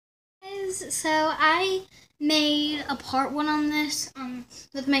guys, so I made a part one on this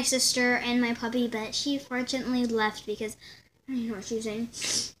with my sister and my puppy, but she fortunately left because I don't know what she was saying.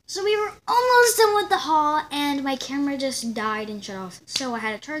 So we were almost done with the haul and my camera just died and shut off, so I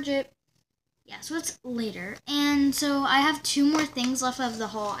had to charge it. Yeah, so it's later. And so I have two more things left of the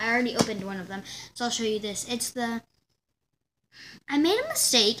haul. I already opened one of them, so I'll show you this. I made a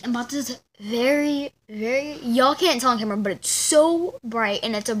mistake and bought this very, y'all can't tell on camera, but it's so bright,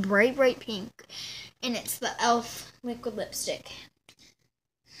 and it's a bright, pink, and it's the e.l.f. liquid lipstick.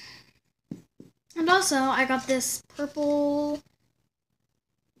 And also, I got this purple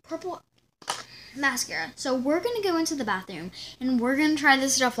mascara. So we're going to go into the bathroom, and we're going to try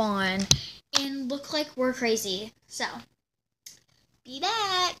this stuff on and look like we're crazy. So, be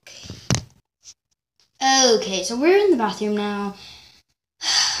back. Okay, so we're in the bathroom now.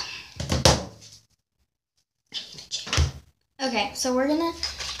 Okay, so we're gonna...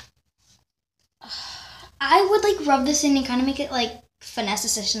 I would, like, rub this in and kind of make it, like, finesse the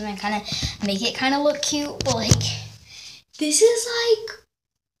system and kind of make it kind of look cute. But, like, this is,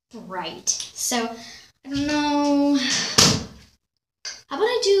 like, bright. So, I don't know. How about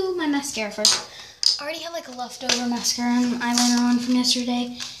I do my mascara first? I already have, like, a leftover mascara and eyeliner on from yesterday.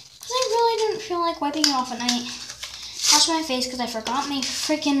 Because I really didn't feel like wiping it off at night. Wash my face because I forgot my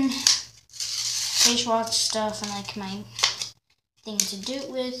freaking face wash stuff and, like, my thing to do it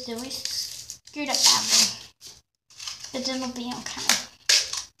with, so we screwed up badly. But then it'll be okay.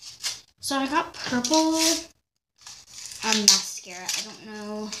 So I got purple mascara. I don't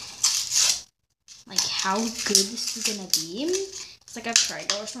know, like, how good this is gonna be. It's like I've tried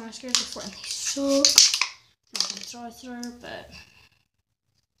those mascaras before and they suck. Not gonna but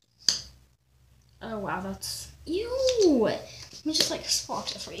oh wow, that's ew. Let me just like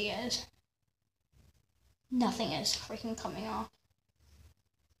swatch it for you guys. Nothing is freaking coming off.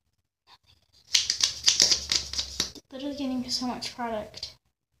 Literally getting so much product.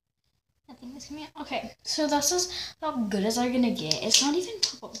 Nothing is coming out. Okay, so that's as how good as I'm gonna get. It's not even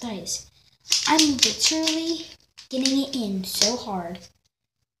purple, guys. I'm literally getting it in so hard.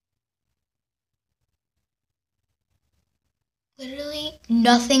 Literally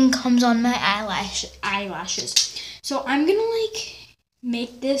nothing comes on my eyelashes. So I'm gonna like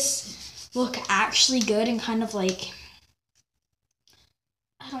make this look actually good and kind of like,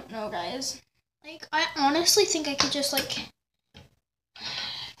 I don't know, guys. Like, I honestly think I could just, like,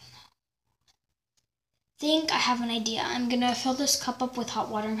 I have an idea. I'm going to fill this cup up with hot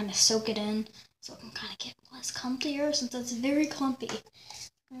water and kind of soak it in so it can kind of get less clumpier since it's very clumpy. I'm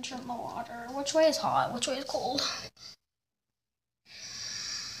going to turn the water. Which way is hot? Which way is cold?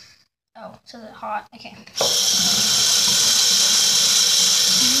 Oh, so it's hot. Okay. It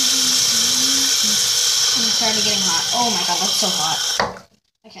started getting hot. Oh my god, that's so hot.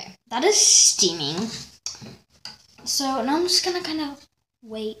 Okay, that is steaming. So now I'm just gonna kind of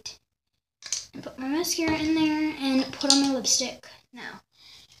wait and put my mascara in there and put on my lipstick now.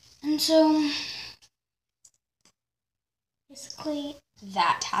 And so basically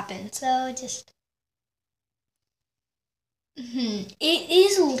that happened. So just it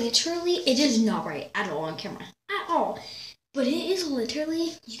is literally, it is not bright at all on camera at all, but it is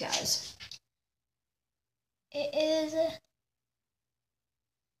literally, you guys, it is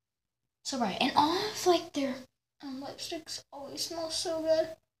so bright. And all of like their lipsticks always smell so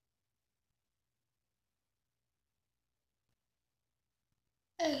good.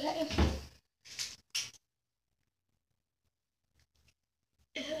 Okay.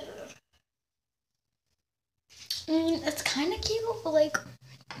 I mean, it's kind of cute, but like,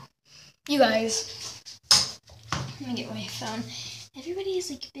 you guys, let me get my phone. Everybody has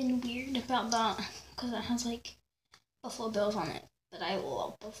like been weird about that because it has like Buffalo Bills on it. But I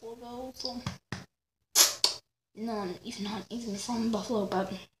love Buffalo Bills. So no one, even not even from Buffalo,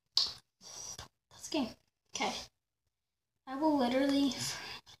 but that's the game. Okay. I will literally.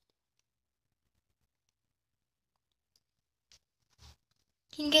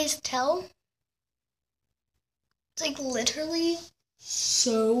 Can you guys tell? It's like literally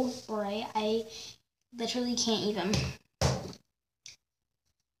so bright. I literally can't even.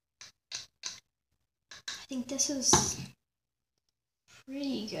 I think this is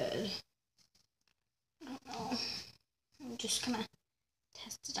pretty good. I don't know. I'm just gonna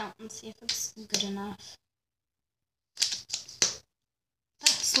test it out and see if it's good enough.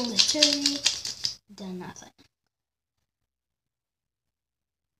 That's literally done nothing.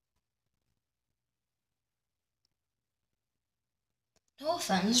 No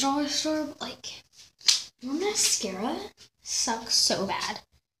offense, dollar store, but like, your mascara sucks so bad.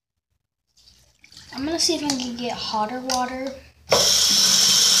 I'm gonna see if I can get hotter water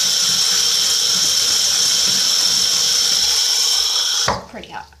pretty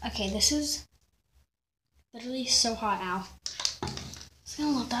hot. Okay, this is literally so hot now. Just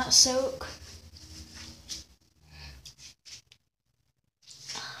gonna let that soak.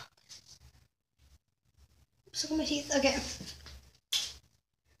 Soak on my teeth. Okay.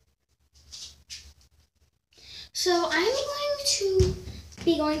 So I'm going to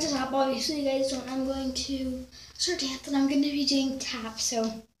be going to tap. Obviously, you guys don't know I'm going to start dancing. I'm going to be doing tap. So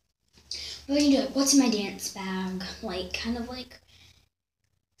we're going to do like, what's in my dance bag? Like, kind of like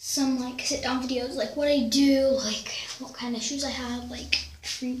some like sit down videos, like what I do, like what kind of shoes I have, like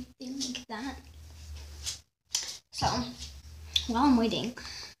everything like that. So while I'm waiting,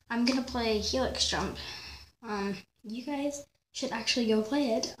 I'm going to play Helix Jump. You guys should actually go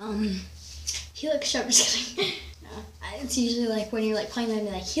play it. Helix Jump, just kidding. It's usually like when you're like playing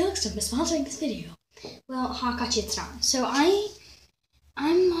that, like Helix Jump is sponsoring this video. Well, Hakachi, it's not. So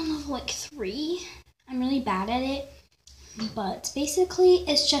I'm on level like 3. I'm really bad at it, but basically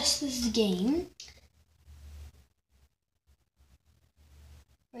it's just this game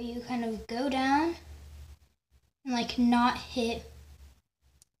where you kind of go down and like not hit.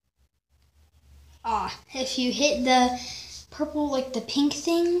 If you hit the purple, like the pink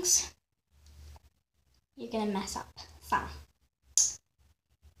things, you're gonna mess up.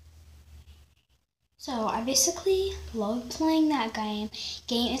 So I basically love playing that game.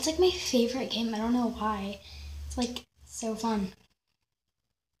 It's like my favorite game. I don't know why. It's like so fun.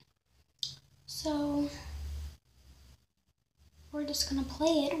 So we're just gonna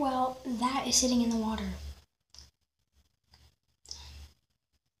play it while that is sitting in the water.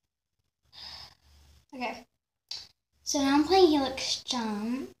 Okay. So now I'm playing Helix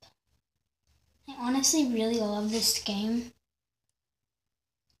Jump. I honestly really love this game.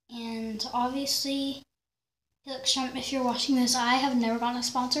 And obviously, Helix Jump, if you're watching this, I have never gotten a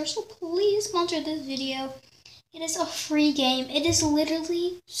sponsor, so please sponsor this video. It is a free game. It is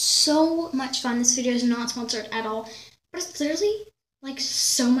literally so much fun. This video is not sponsored at all, but it's literally like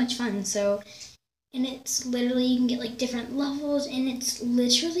so much fun. So, and it's literally, you can get like different levels, and it's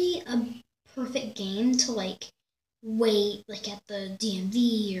literally a perfect game to like wait like at the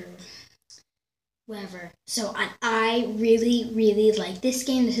DMV or whatever. So I really, really like this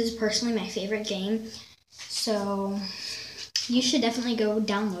game. This is personally my favorite game. So you should definitely go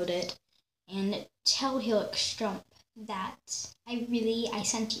download it and tell Helix Jump that I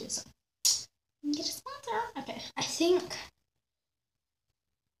sent you. So you can get a sponsor. Okay, I think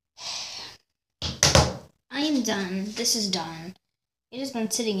I am done. This is done. It has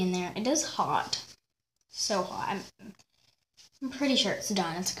been sitting in there. It is hot. So hot. I'm pretty sure it's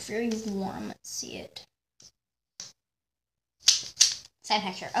done. It's like very warm. Let's see it. Side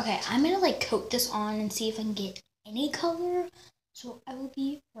picture. Okay, I'm gonna like coat this on and see if I can get any color. So I will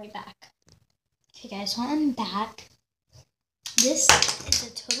be right back. Okay guys, so I'm back. This is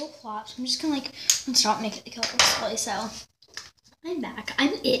a total flop. So I'm just gonna like stop making the color display. So I'm back.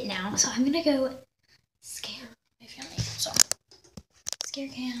 I'm it now. So I'm gonna go scare my family. So scare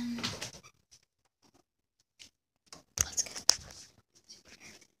cam.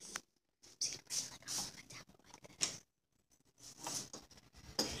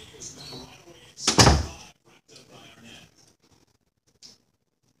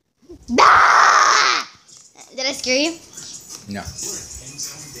 Ah! Did I scare you? No.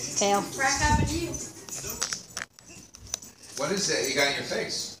 Fail. What is that you got in your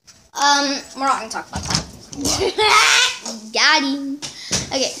face? We're not gonna talk about that. Got him.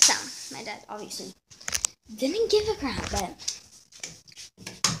 Okay, so my dad obviously didn't give a crap, but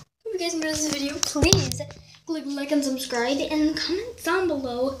if you guys enjoyed this video, please click like and subscribe and comment down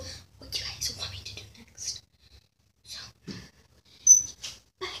below what you guys want me to do next. So,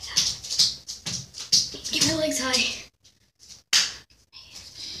 bye guys. Keep your legs high.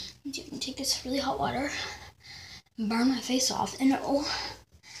 You can take this really hot water and burn my face off, and it will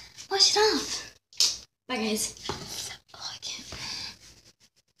wash it off. Bye guys. Oh,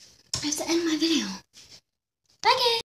 I have to end my video.